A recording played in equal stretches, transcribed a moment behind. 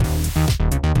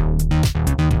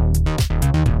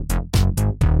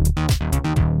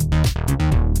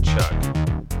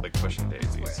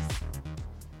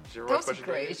It's a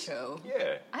great show.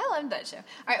 Yeah. I loved that show. All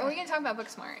right, we're going to talk about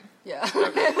Booksmart. Yeah.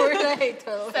 We're like,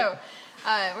 totally. So,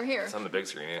 we're here. It's on the big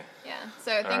screen, yeah. Yeah.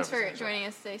 So, thanks for joining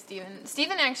us today, Stephen.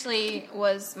 Stephen actually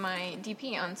was my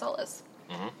DP on Solus.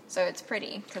 Mm-hmm. So, it's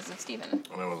pretty because of Stephen.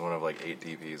 And I was one of like 8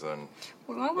 DPs on...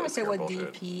 We might want to say what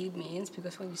DP means,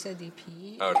 because when you said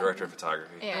DP... Oh, director of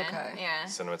photography. Yeah. Okay. Yeah.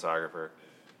 Cinematographer.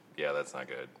 Yeah, that's not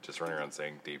good. Just running around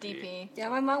saying DP. DP. Yeah,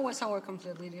 my mom was somewhere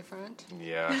completely different.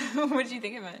 Yeah. What did you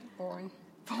think of it? Boring.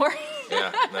 Boring?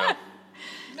 Yeah, no.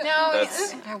 No.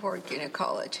 That's... I work in a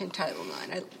college in Title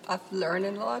IX. I've learned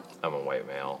a lot. I'm a white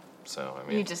male, so I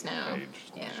mean... You just know. You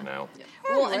just know. Yeah.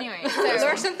 Well, anyway, so...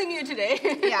 Learned something new today.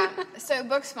 Yeah, so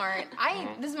Booksmart,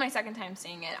 this is my second time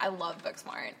seeing it. I love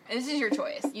Booksmart. This is your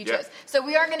choice. You chose. So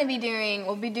we'll be doing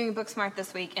Booksmart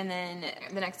this week, and then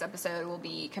the next episode we'll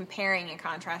be comparing and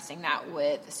contrasting that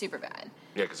with Superbad.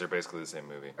 Yeah, because they're basically the same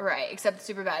movie. Right, except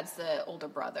Superbad's the older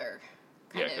brother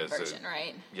kind of version,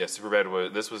 right? Yeah,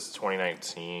 Superbad this was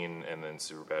 2019, and then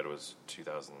Superbad was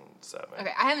 2007.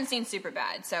 Okay, I haven't seen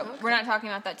Superbad, so we're not talking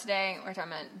about that today. We're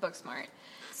talking about Booksmart.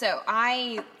 So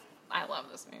I love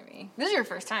this movie. This is your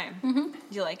first time. Mm-hmm.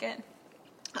 Did you like it?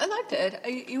 I liked it.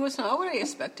 It was not what I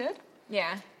expected.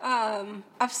 Yeah.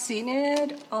 I've seen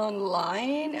it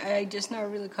online. I just not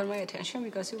really caught my attention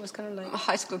because it was kind of like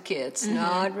high school kids,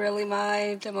 not really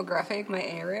my demographic, my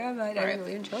area, but I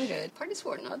really enjoyed it. Parties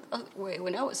were not that way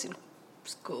when I was in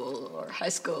school or high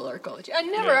school or college. I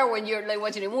never are when you're like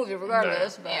watching a movie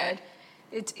regardless, but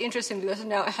it's interesting because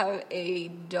now I have a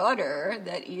daughter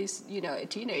that is, a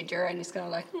teenager, and it's kind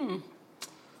of like,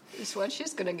 this is what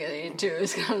she's going to get into.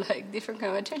 It's kind of like different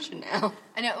kind of attention now.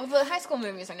 I know. Well, the high school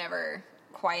movies are never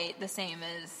quite the same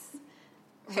as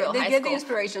real they high get school. the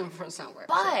inspiration from somewhere.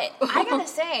 But I gotta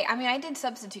say, I did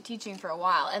substitute teaching for a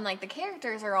while, and like the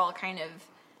characters are all kind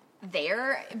of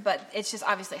there, but it's just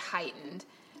obviously heightened.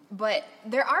 But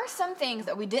there are some things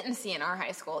that we didn't see in our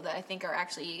high school that I think are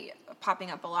actually popping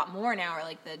up a lot more now, or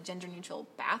like the gender-neutral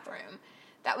bathroom.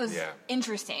 That was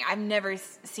interesting. I've never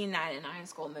seen that in a high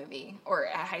school movie or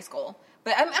at high school.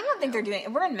 But I don't think they're doing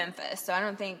it. We're in Memphis, so I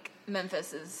don't think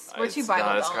Memphis is... We're too Bible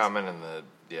Belt. It's common in the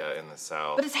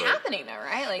South. But it's happening, though,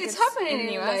 right? Like it's happening in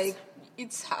the US. Like,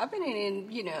 it's happening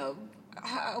in,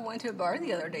 I went to a bar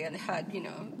the other day and they had,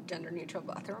 gender-neutral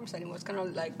bathrooms, and it was kind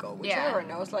of like, go whichever.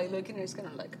 And I was like looking, and it's kind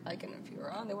of like, I can if you're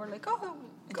around. They were like, go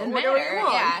whatever you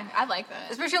want. Yeah, I like that.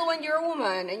 Especially when you're a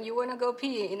woman and you want to go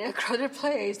pee in a crowded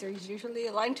place. There's usually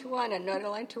a line to one and not a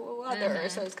line to other. Mm-hmm.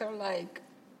 So it's kind of like,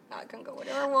 I can go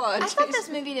whatever I want. I thought this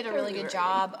movie did a really good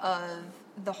job of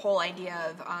the whole idea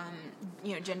of,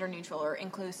 gender neutral or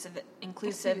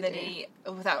inclusivity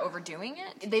without overdoing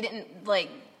it. They didn't,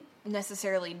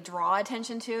 necessarily draw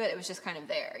attention to it. It was just kind of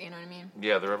there. You know what I mean?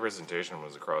 Yeah, the representation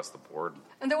was across the board.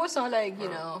 And there was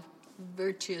no,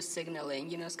 virtue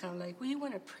signaling. It's kind of like, we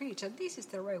want to preach, and this is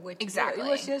the right way to do it. It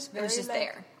was just very,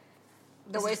 there.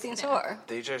 The way things are.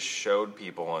 They just showed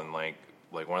people, and like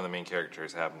one of the main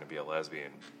characters happened to be a lesbian,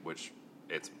 which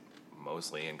it's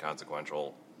mostly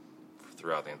inconsequential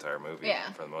throughout the entire movie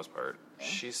for the most part. Yeah.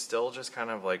 She's still just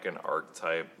kind of like an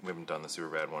archetype. We haven't done the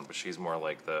Superbad one, but she's more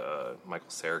like the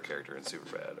Michael Cera character in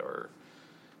Superbad, or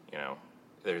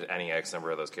there's any X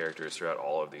number of those characters throughout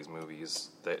all of these movies.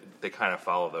 They kind of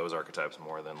follow those archetypes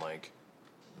more than like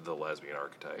the lesbian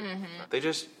archetype. Mm-hmm. They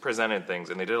just presented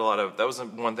things, and they did a lot of... That was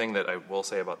one thing that I will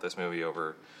say about this movie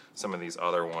over some of these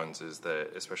other ones, is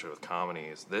that, especially with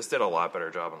comedies, this did a lot better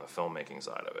job on the filmmaking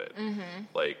side of it. Mm-hmm.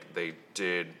 Like, they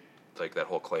did that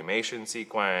whole claymation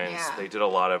sequence. Yeah. They did a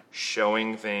lot of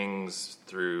showing things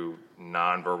through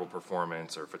nonverbal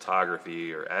performance or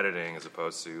photography or editing, as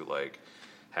opposed to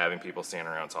having people stand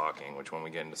around talking, which when we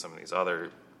get into some of these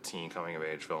other teen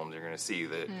coming-of-age films, you're going to see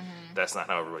that that's not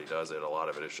how everybody does it. A lot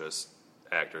of it is just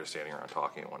actors standing around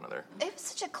talking to one another. It was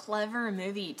such a clever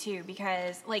movie, too,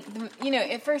 because,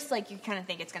 at first, you kind of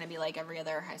think it's going to be like every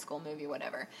other high school movie,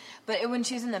 whatever. But when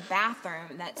she's in the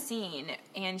bathroom, that scene,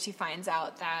 and she finds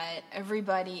out that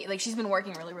everybody, she's been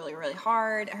working really, really, really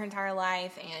hard her entire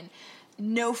life, and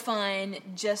no fun,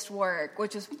 just work,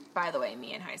 which was, by the way,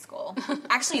 me in high school.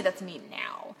 Actually, that's me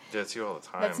now. Yeah, it's you all the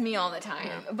time. That's me all the time.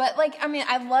 Yeah. But,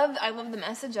 I love the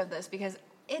message of this, because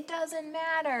it doesn't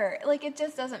matter. It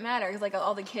just doesn't matter. Because,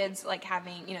 all the kids,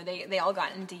 having, they all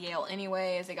got into Yale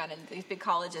anyways. They got into these big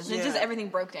colleges. Yeah. And just everything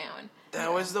broke down.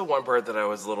 That was the one part that I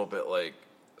was a little bit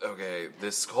okay,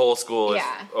 this whole school is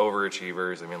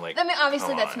overachievers.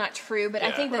 Obviously that's not true, but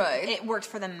I think that it worked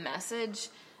for the message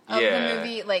of the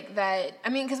movie, that.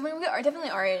 Because we definitely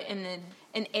are in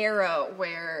an era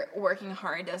where working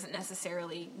hard doesn't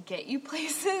necessarily get you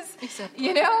places. Exactly.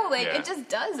 You know, like it just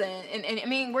doesn't. And I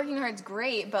mean, working hard's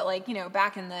great, but like, you know,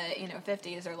 back in the,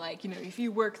 50s are like, if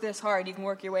you work this hard, you can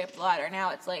work your way up the ladder.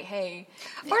 Now it's like, hey,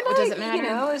 or what does it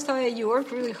matter? It's like you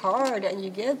work really hard and you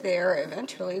get there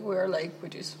eventually, where like,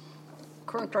 which is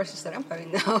current crisis that I'm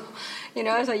having now.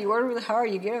 It's like you work really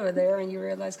hard, you get over there, and you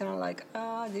realize kind of like,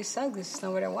 this sucks, this is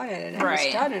not what I wanted, and I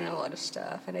missed out on a lot of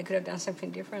stuff, and I could have done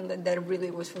something different that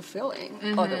really was fulfilling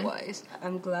otherwise.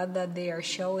 I'm glad that they are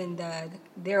showing that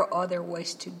there are other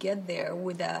ways to get there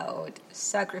without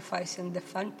sacrificing the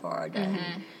fun part and,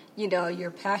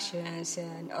 your passions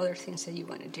and other things that you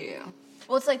want to do.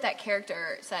 Well, it's like that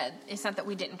character said, it's not that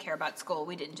we didn't care about school,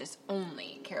 we didn't just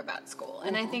only care about school.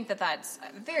 And I think that that's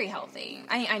very healthy.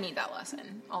 I need that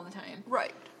lesson all the time.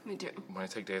 Right. Me too. When I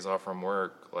take days off from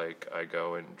work, like, I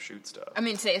go and shoot stuff. I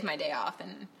mean, today's my day off,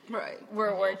 and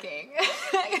we're working.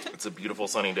 It's a beautiful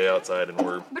sunny day outside, and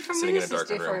we're sitting in a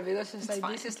darkened room. But for me, this is different, because it's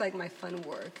like, this is like my fun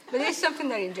work. But it's something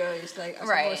that I enjoy. It's like, as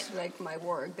opposed to like my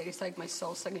work, that is like my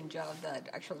soul-sucking job that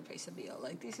actually pays a bill.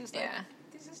 Like, this is like... Yeah.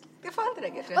 This is the fun that I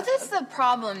get to have. That's the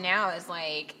problem now, is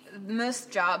like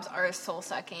most jobs are soul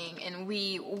sucking, and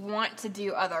we want to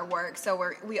do other work,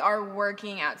 so we are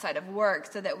working outside of work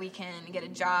so that we can get a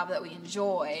job that we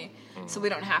enjoy, so we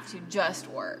don't have to just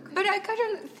work. But I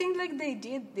kind of think like they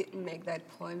did make that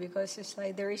point, because it's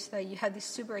like there is like, you had this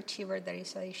super achiever that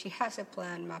is like, she has a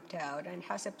plan mapped out, and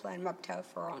has a plan mapped out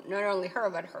for not only her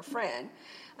but her friend.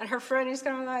 And her friend is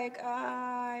kind of like,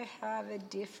 I have a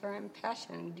different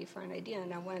passion, different idea,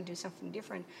 and I want to do something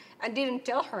different. And didn't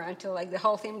tell her until like the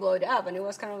whole thing blew up, and it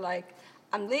was kind of like,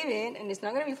 I'm leaving, and it's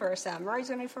not going to be for a summer, it's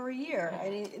going to be for a year.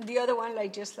 And the other one,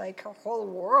 like, just like her whole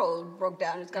world broke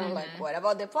down. It's kind of like, what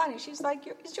about the plan? And she's like,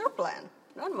 it's your plan,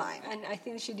 not mine. And I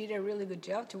think she did a really good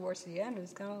job towards the end.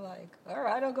 It's kind of like, all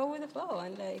right, I'll go with the flow,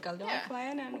 and like, I'll do my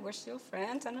plan, and we're still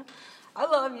friends, and I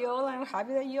love y'all, and I'm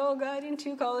happy that y'all got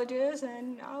into colleges,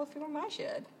 and I'll figure my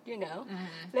shit,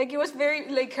 Like, it was very,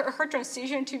 like, her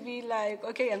transition to be like,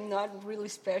 okay, I'm not really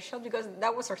special, because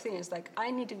that was her thing. It's like,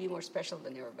 I need to be more special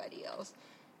than everybody else.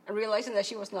 And realizing that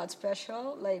she was not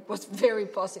special, like, was very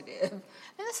positive. And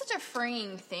that's such a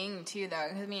freeing thing, too, though.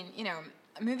 I mean,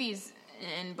 movies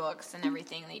and books and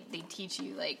everything, they teach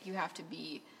you, like, you have to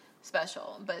be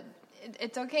special. But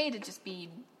it's okay to just be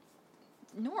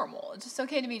normal. It's just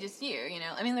okay to be just you,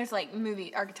 I mean, there's like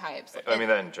movie archetypes. I mean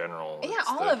that in general. Yeah,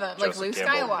 all of them. Like Luke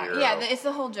Skywalker. Yeah, it's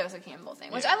the whole Joseph Campbell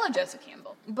thing, which I love Joseph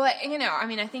Campbell. But, I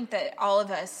mean, I think that all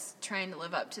of us trying to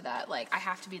live up to that, like, I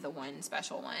have to be the one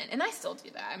special one. And I still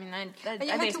do that. I mean, I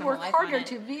have to work harder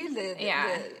to be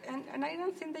and I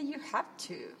don't think that you have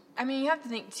to. I mean, you have to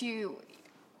think, too,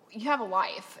 you have a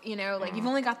life, like, you've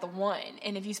only got the one.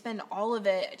 And if you spend all of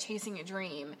it chasing a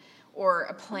dream or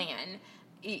a plan,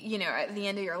 at the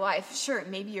end of your life, sure,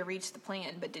 maybe you reached the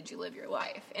plan, but did you live your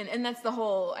life? And that's the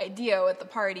whole idea with the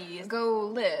party, is go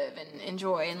live and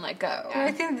enjoy and let go. And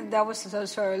I think that was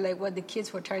also like what the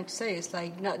kids were trying to say, is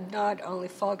like not only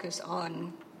focus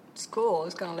on school,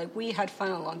 it's kind of like we had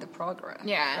fun along the progress.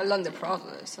 Yeah. Along the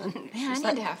process. And I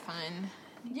need to have fun.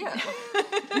 Yeah.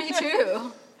 Me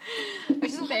too. I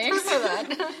just thanks for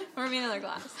that. Pour me another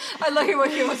glass. I like it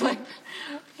when he was like,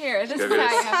 here, this is how I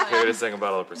have fun. Here, a second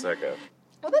bottle of Prosecco.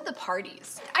 What about the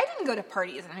parties? I didn't go to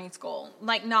parties in high school.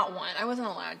 Like, not one. I wasn't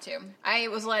allowed to. I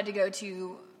was allowed to go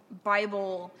to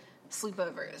Bible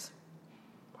sleepovers.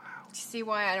 Wow. Do you see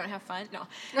why I don't have fun? No.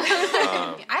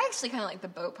 I actually kind of like the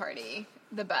boat party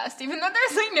the best, even though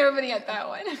there's, like, nobody at that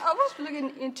one. I was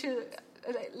looking into...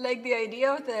 like the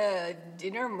idea of the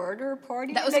dinner murder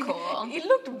party. That was like, cool. It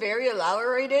looked very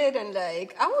elaborated, and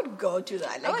like I would go to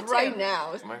that like right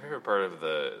now. My favorite part of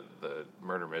the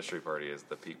murder mystery party is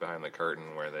the peek behind the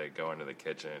curtain where they go into the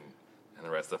kitchen and the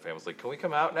rest of the family's like, "Can we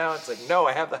come out now?" It's like, "No,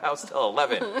 I have the house till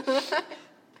 11."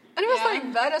 And it was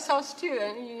like Betta's house too,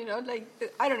 and like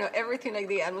I don't know, everything, like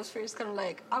the atmosphere is kind of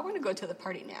like I want to go to the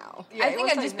party now. Yeah, I think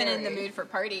I've just been in the mood for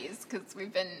parties because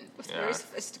we've been very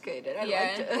sophisticated. I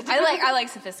liked it. I like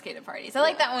sophisticated parties. I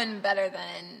like that one better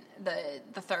than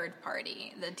the third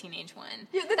party, the teenage one.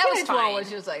 Yeah, the teenage one was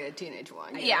just like a teenage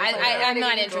one. Yeah, I'm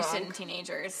not interested in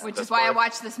teenagers, which is why I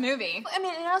watched this movie. I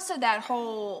mean, and also that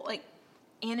whole like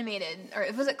animated, or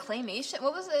was it claymation?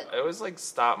 What was it? It was like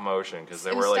stop motion because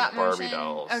they were like Barbie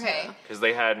dolls. Okay. Because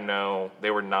they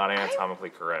were not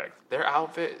anatomically correct. Their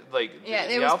outfit, like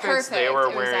the outfits perfect. They were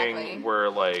wearing were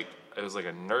like, it was like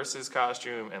a nurse's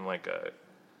costume and like a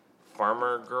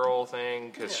farmer girl thing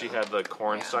because she had the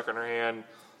corn stuck in her hand.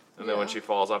 And then when she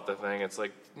falls off the thing, it's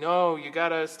like, no, you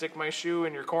gotta stick my shoe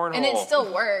in your cornhole. And it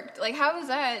still worked. Like, how was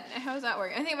that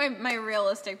working? I think my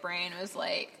realistic brain was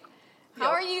like, How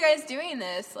are you guys doing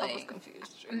this? I was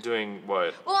confused. Doing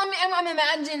what? Well, I'm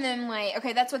imagining them like,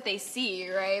 okay, that's what they see,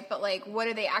 right? But like, what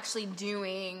are they actually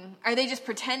doing? Are they just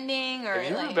pretending, or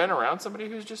have you ever been around somebody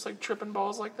who's just like tripping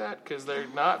balls like that? Because they're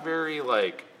not very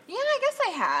like. Yeah, I guess I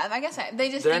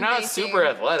have. They're not super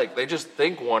athletic. They just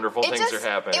think wonderful things are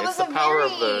happening. It's the power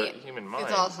of the human mind.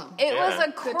 It's awesome. It was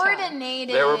a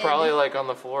coordinated. They were probably like on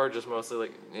the floor, just mostly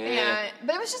like. Eh. Yeah,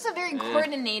 but it was just a very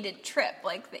coordinated trip.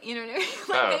 Like, you know what I mean?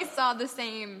 Like they saw the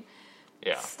same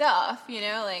stuff. You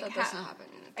know, like that doesn't happen.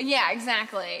 Yeah,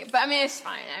 exactly. But I mean, it's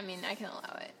fine. I mean, I can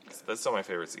allow it. That's still my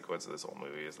favorite sequence of this whole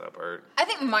movie, is that part. I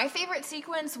think my favorite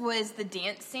sequence was the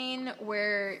dance scene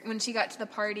when she got to the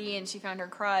party and she found her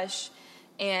crush,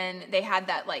 and they had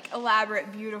that like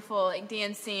elaborate, beautiful like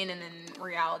dance scene, and then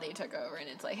reality took over, and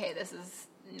it's like, hey, this is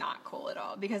not cool at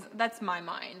all, because that's my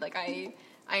mind. Like I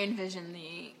envision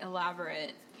the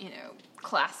elaborate, you know,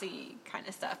 classy kind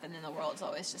of stuff, and then the world's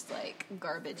always just like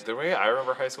garbage. The way I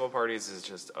remember high school parties is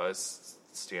just us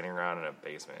standing around in a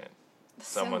basement.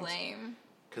 So lame.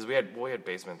 Because we had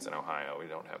basements in Ohio. We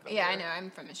don't have them. Yeah, here. I know.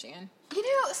 I'm from Michigan. You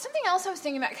know, something else I was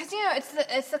thinking about, because, you know,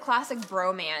 it's the classic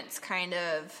bromance kind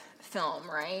of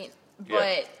film, right? Yeah.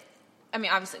 But, I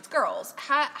mean, obviously it's girls.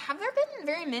 Have there been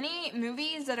very many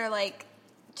movies that are, like,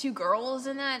 two girls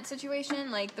in that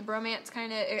situation? Like, the bromance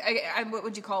kind of, what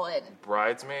would you call it?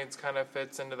 Bridesmaids kind of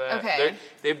fits into that. Okay.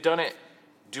 They've done it,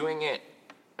 doing it,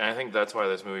 and I think that's why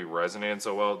this movie resonated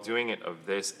so well, doing it of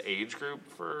this age group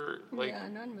for, like... Yeah,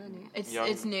 not many.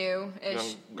 It's new-ish.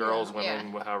 Young girls,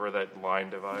 women, however that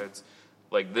line divides.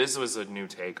 Like, this was a new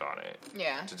take on it.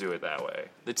 Yeah. To do it that way.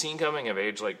 The teen coming of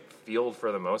age, like, field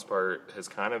for the most part has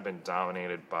kind of been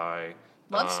dominated by...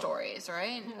 Love stories,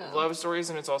 right? Yeah. Love stories,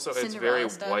 and it's also very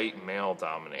stuff. white male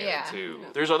dominated too. Yeah.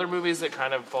 There's other movies that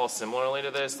kind of fall similarly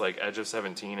to this, like Edge of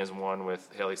 17 is one with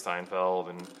Haley Steinfeld,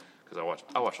 and because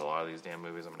I watch a lot of these damn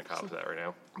movies, I'm going to cop to that right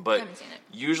now. But I haven't seen it.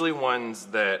 Usually ones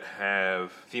that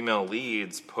have female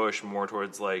leads push more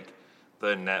towards like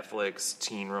the Netflix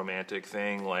teen romantic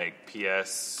thing, like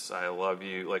P.S. I Love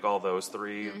You, like all those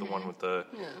three. Mm-hmm. The one with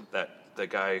the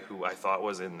guy who I thought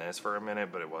was in this for a minute,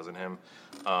 but it wasn't him.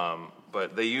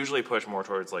 But they usually push more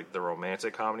towards like the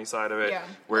romantic comedy side of it. Yeah,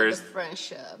 whereas like the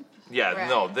friendship. Yeah, right.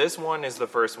 No, this one is the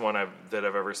first one that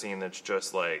I've ever seen that's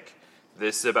just like,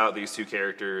 this is about these two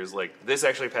characters. Like, this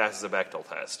actually passes a Bechdel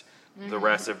test. Mm-hmm. The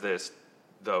rest of those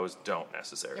don't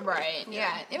necessarily. Right,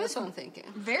 yeah. It was what I'm thinking.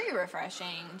 Very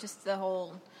refreshing, just the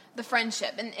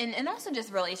friendship. And also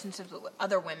just relationships with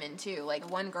other women, too. Like,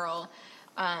 one girl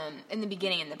in the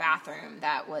beginning in the bathroom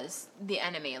that was the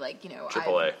enemy. Like, you know.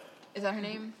 AAA. Is that her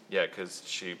name? Yeah, because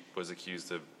she was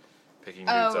accused of picking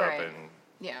dudes up and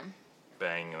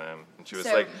banging them. And she was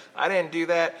like, I didn't do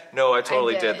that. No, I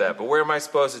totally did that. But where am I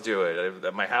supposed to do it?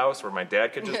 At my house where my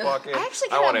dad could just walk in? I actually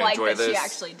kind of like that she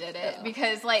actually did it. Yeah.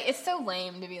 Because, like, it's so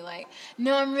lame to be like,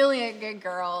 no, I'm really a good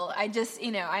girl. I just,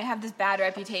 you know, I have this bad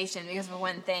reputation because of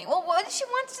one thing. Well, what if she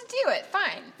wants to do it?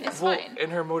 Fine. It's fine.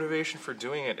 And her motivation for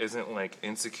doing it isn't, like,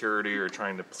 insecurity or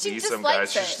trying to please some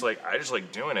guys. She's just like, I just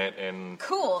like doing it. And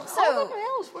cool. So all the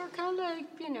males were kind of like,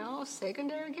 you know,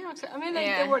 secondary characters. I mean,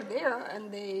 like, they were there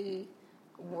and they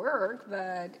work,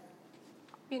 but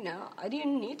you know, I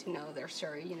didn't need to know their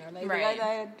story. You know, like the guy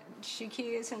that she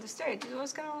kissed in the stage, it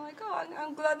was kind of like, oh,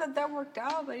 I'm glad that worked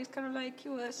out, but it's kind of like it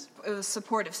was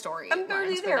supportive story. I'm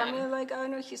barely there. I mean, like, I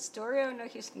know his story, I know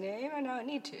his name, and I don't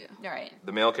need to. Right.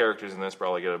 The male characters in this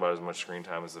probably get about as much screen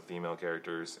time as the female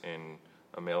characters in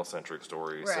a male-centric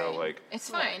story. Right. So, like,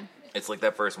 it's fine. It's like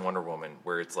that first Wonder Woman,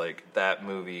 where it's like that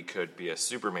movie could be a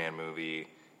Superman movie,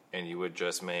 and you would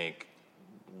just make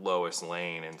Lois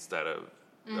Lane instead of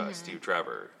Steve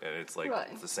Trevor, and it's like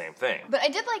it's the same thing. But I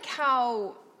did like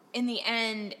how in the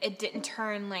end it didn't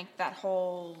turn like that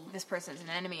whole this person's an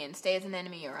enemy and stay as an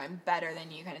enemy, or I'm better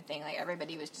than you kind of thing. Like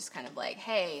everybody was just kind of like,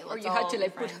 hey, let's, or you had to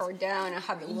like put her down and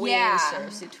have a win sort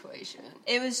of situation.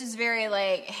 It was just very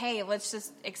like, hey, let's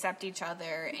just accept each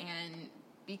other and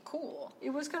be cool. It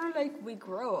was kind of like we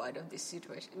grow out of this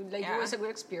situation. Like it was a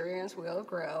good experience. We all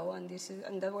grow, and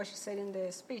that's what she said in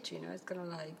the speech. You know, it's kind of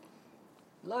like,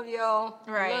 love y'all,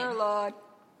 learn a lot,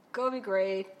 go be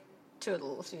great,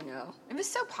 toodles. You know, it was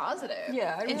so positive.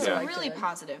 Yeah, it's a really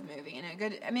positive movie and a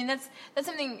good. I mean, that's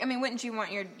something. I mean, wouldn't you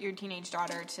want your teenage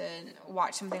daughter to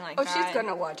watch something like that? Oh, she's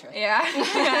gonna watch it.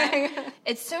 Yeah,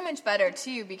 it's so much better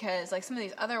too because like some of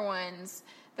these other ones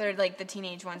that are like the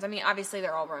teenage ones. I mean, obviously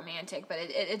they're all romantic, but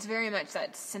it's very much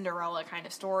that Cinderella kind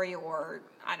of story, or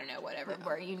I don't know, whatever,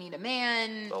 where you need a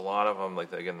man. A lot of them,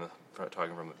 like again,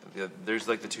 talking from there's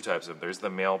like the two types of them. There's the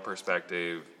male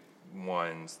perspective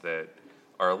ones that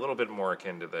are a little bit more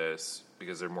akin to this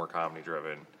because they're more comedy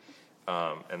driven,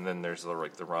 And then there's the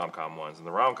rom-com ones. And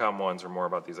the rom-com ones are more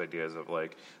about these ideas of,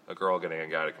 like, a girl getting a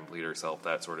guy to complete herself,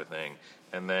 that sort of thing.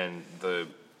 And then the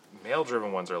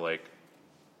male-driven ones are, like,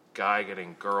 guy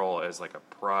getting girl as, like, a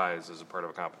prize as a part of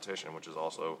a competition, which is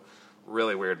also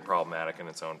really weird and problematic in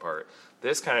its own part.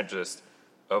 This kind of just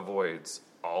avoids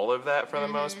all of that for the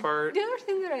most part. The other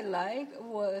thing that I liked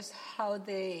was how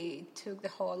they took the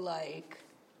whole, like,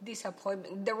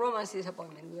 disappointment, the romance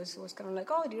disappointment. It was kind of like,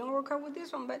 oh, it didn't work out with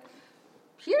this one, but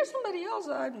here's somebody else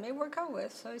that I may work out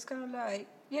with. So it's kind of like,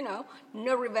 you know,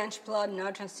 no revenge plot, no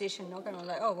transition, no kind of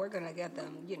like, oh, we're going to get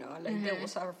them, you know, like they will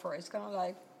suffer for it. It's kind of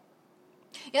like,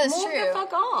 yeah, that's move true. the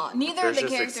fuck on. Neither There's of the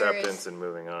just characters. acceptance and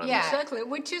moving on. Yeah. Exactly,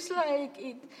 which is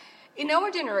like, in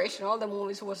our generation, all the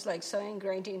movies was like so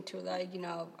ingrained into like, you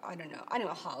know, I don't know,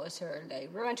 Animal House or like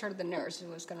Revenge of the Nerds. It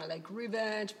was kind of like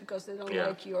revenge because they don't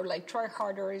like you, or like try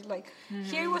harder. It's like,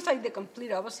 here it was like the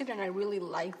complete opposite, and I really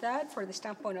like that for the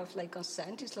standpoint of like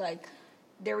consent. It's like,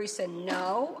 there is a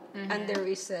no, and there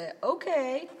is a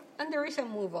okay, and there is a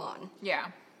move on. Yeah.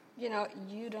 You know,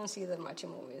 you don't see that much in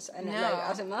movies. And No. like,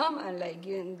 as a mom, and like,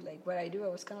 you, like what I do, I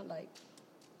was kind of like,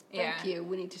 thank you,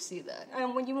 we need to see that.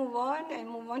 And when you move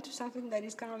on to something that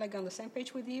is kind of like on the same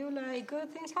page with you, like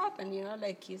good things happen, you know,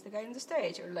 like he's the guy on the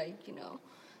stage, or like, you know,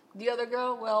 the other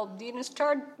girl, well, didn't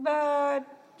start, but,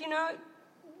 you know,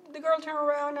 the girl turned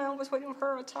around and was waiting for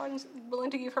her outside and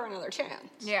willing to give her another chance.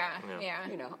 Yeah.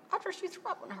 You know, after she threw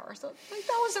up on her. So, like,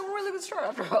 that was a really good start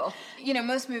after all. You know,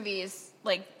 most movies,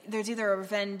 like, there's either a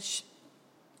revenge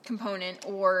component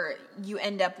or you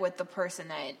end up with the person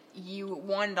that you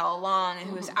wanted all along and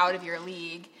who's out of your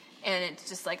league, and it's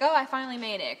just like, oh, I finally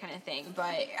made it kind of thing.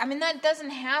 But, I mean, that doesn't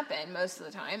happen most of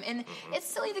the time, and it's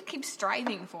silly to keep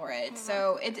striving for it.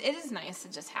 So it is nice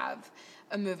to just have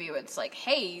a movie where it's like,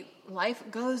 hey, life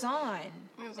goes on.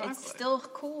 Exactly. It's still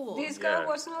cool. This guy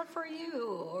was not for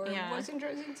you, or Yeah. was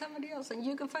interested in somebody else, and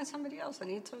you can find somebody else, and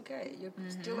it's okay. You're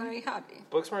still gonna be happy.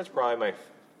 Booksmart's probably my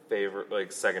favorite,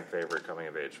 like, second favorite coming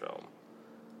of age film.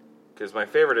 Because my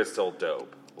favorite is still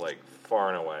Dope, like, far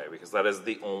and away, because that is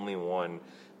the only one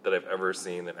that I've ever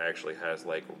seen that actually has,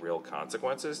 like, real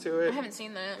consequences to it. I haven't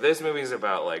seen that. This movie's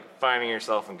about, like, finding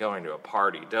yourself and going to a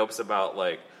party. Dope's about,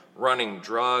 like, running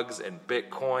drugs and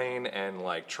Bitcoin and,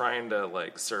 like, trying to,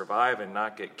 like, survive and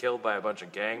not get killed by a bunch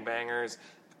of gangbangers,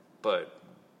 but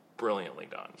brilliantly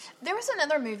done. There was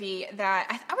another movie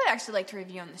that I would actually like to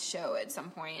review on the show at some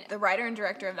point. The writer and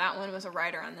director of that one was a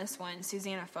writer on this one,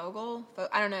 Susanna Fogel.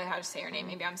 I don't know how to say her name.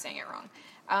 Maybe I'm saying it wrong.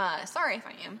 Sorry if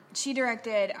I am. She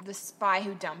directed The Spy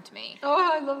Who Dumped Me.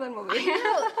 Oh, I love that movie.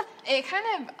 It kind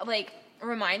of, like,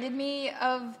 reminded me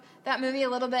of that movie a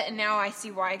little bit, and now I see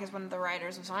why, because one of the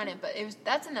writers was on it. But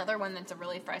that's another one that's a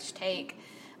really fresh take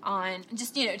on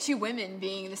just, you know, two women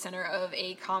being the center of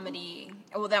a comedy.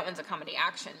 Well, that one's a comedy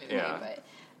action movie, but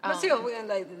But still, we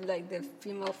like the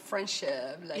female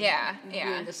friendship, like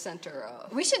being the center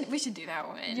of. We should do that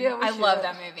one. Yeah, we I should. love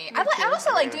that movie. I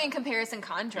also like doing comparison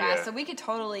contrast, so we could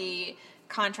totally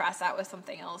contrast that with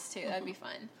something else too. That'd be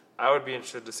fun. I would be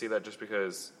interested to see that just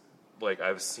because, like,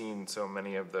 I've seen so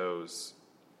many of those.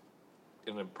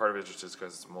 And part of it just is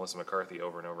because it's Melissa McCarthy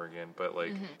over and over again. But,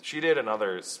 like, she did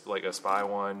another, like, a spy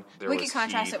one. We could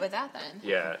contrast it with that then.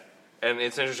 Yeah. And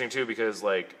it's interesting, too, because,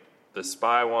 like, the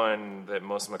spy one that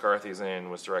Melissa McCarthy's in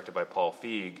was directed by Paul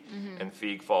Feig. And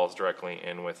Feig falls directly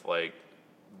in with, like,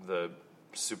 the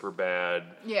super bad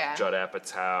Judd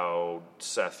Apatow,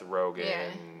 Seth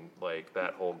Rogen, like,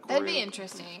 that whole group. That'd be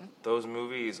interesting. Those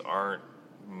movies aren't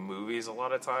movies a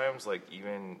lot of times. Like,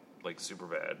 even, like,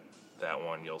 Superbad. That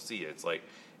one you'll see it's like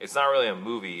it's not really a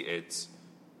movie, it's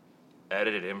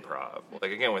edited improv. Like,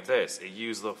 again, with this, it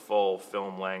used the full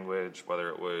film language, whether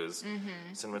it was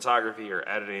cinematography or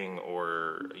editing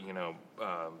or, you know,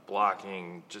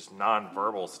 blocking, just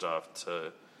non-verbal stuff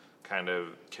to kind of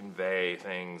convey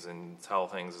things and tell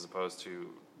things as opposed to,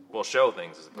 well, show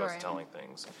things as opposed to telling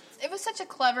things. It was such a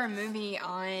clever movie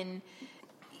on,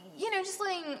 you know, just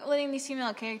letting these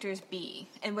female characters be,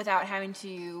 and without having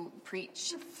to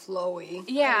preach. Flowy.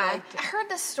 Yeah, I heard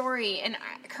this story, and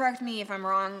correct me if I'm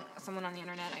wrong, someone on the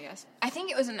internet, I guess. I think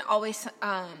it was It's Always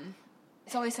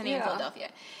Sunny in Philadelphia.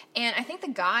 And I think the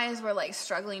guys were, like,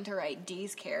 struggling to write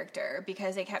Dee's character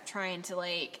because they kept trying to,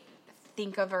 like,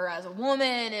 think of her as a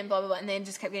woman and blah, blah, blah, and they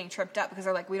just kept getting tripped up because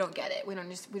they're like, we don't get it. We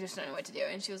just don't know what to do.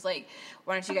 And she was like,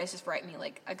 why don't you guys just write me,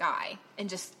 like, a guy and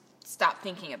just stop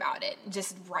thinking about it,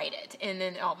 just write it, and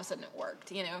then all of a sudden it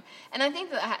worked, you know. And I think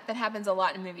that happens a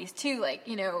lot in movies too. Like,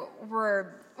 you know,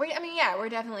 we're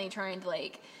definitely trying to,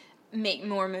 like, make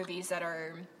more movies that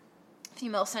are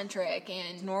female centric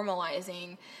and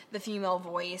normalizing the female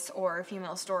voice or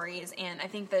female stories. And I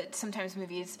think that sometimes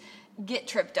movies get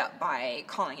tripped up by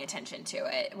calling attention to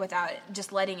it without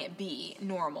just letting it be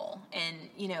normal and,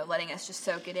 you know, letting us just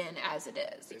soak it in as it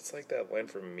is. It's like that line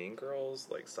from Mean Girls,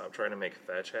 like, stop trying to make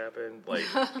fetch happen. Like,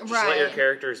 just let your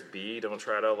characters be. Don't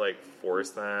try to, like,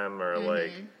 force them or,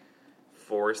 like,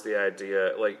 force the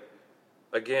idea. Like,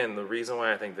 again, the reason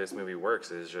why I think this movie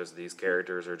works is just these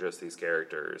characters are just these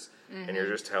characters. And you're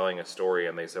just telling a story,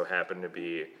 and they so happen to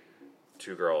be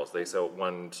two girls.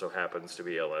 One so happens to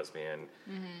be a lesbian.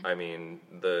 I mean,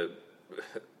 the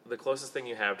closest thing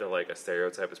you have to like a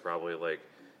stereotype is probably like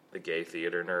the gay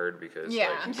theater nerd, because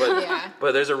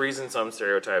but there's a reason some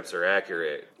stereotypes are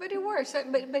accurate. But it works.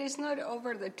 But it's not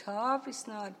over the top. It's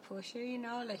not pushy. You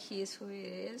know, like he is who he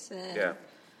is, and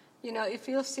you know, it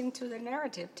feels into the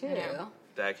narrative too. Yeah.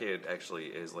 That kid actually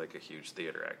is like a huge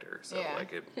theater actor, so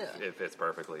like it fits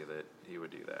perfectly that he would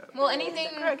do that. Well,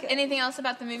 anything else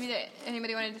about the movie that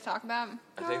anybody wanted to talk about?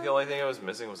 I think the only thing I was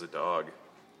missing was a dog.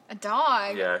 A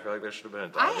dog? Yeah, I feel like there should have been a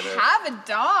dog. I have a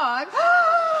dog.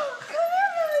 Come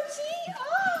here, Mochi.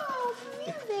 Oh, come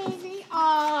here, baby.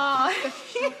 Aw.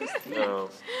 No.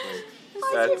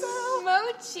 That's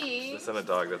Mochi. That's not a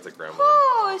dog, that's a gremlin.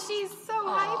 Oh, she's so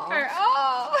hyper.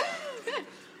 Oh.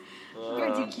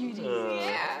 You're the cutie.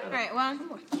 Yeah. Right. Well,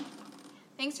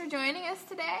 thanks for joining us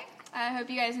today. I hope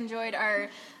you guys enjoyed our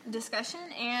discussion,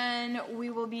 and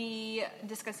we will be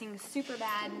discussing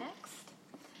Superbad next.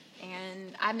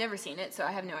 And I've never seen it, so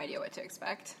I have no idea what to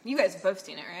expect. You guys have both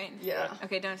seen it, right? Yeah.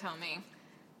 Okay, don't tell me.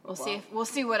 We'll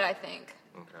see what I think.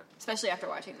 Okay. Especially after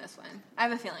watching this one. I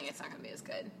have a feeling it's not going to be as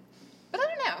good. But I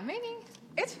don't know. Maybe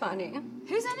it's funny.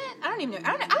 Who's in it? I don't even know.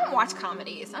 I don't watch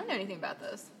comedies. I don't know anything about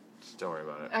this. Don't worry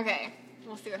about it. Okay.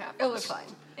 We'll see what happens. It'll be fine.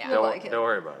 Yeah. Don't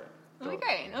worry about it. It'll be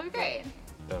great. It'll be great.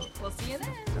 Don't. We'll see you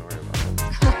then. Don't worry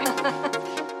about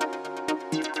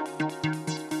it.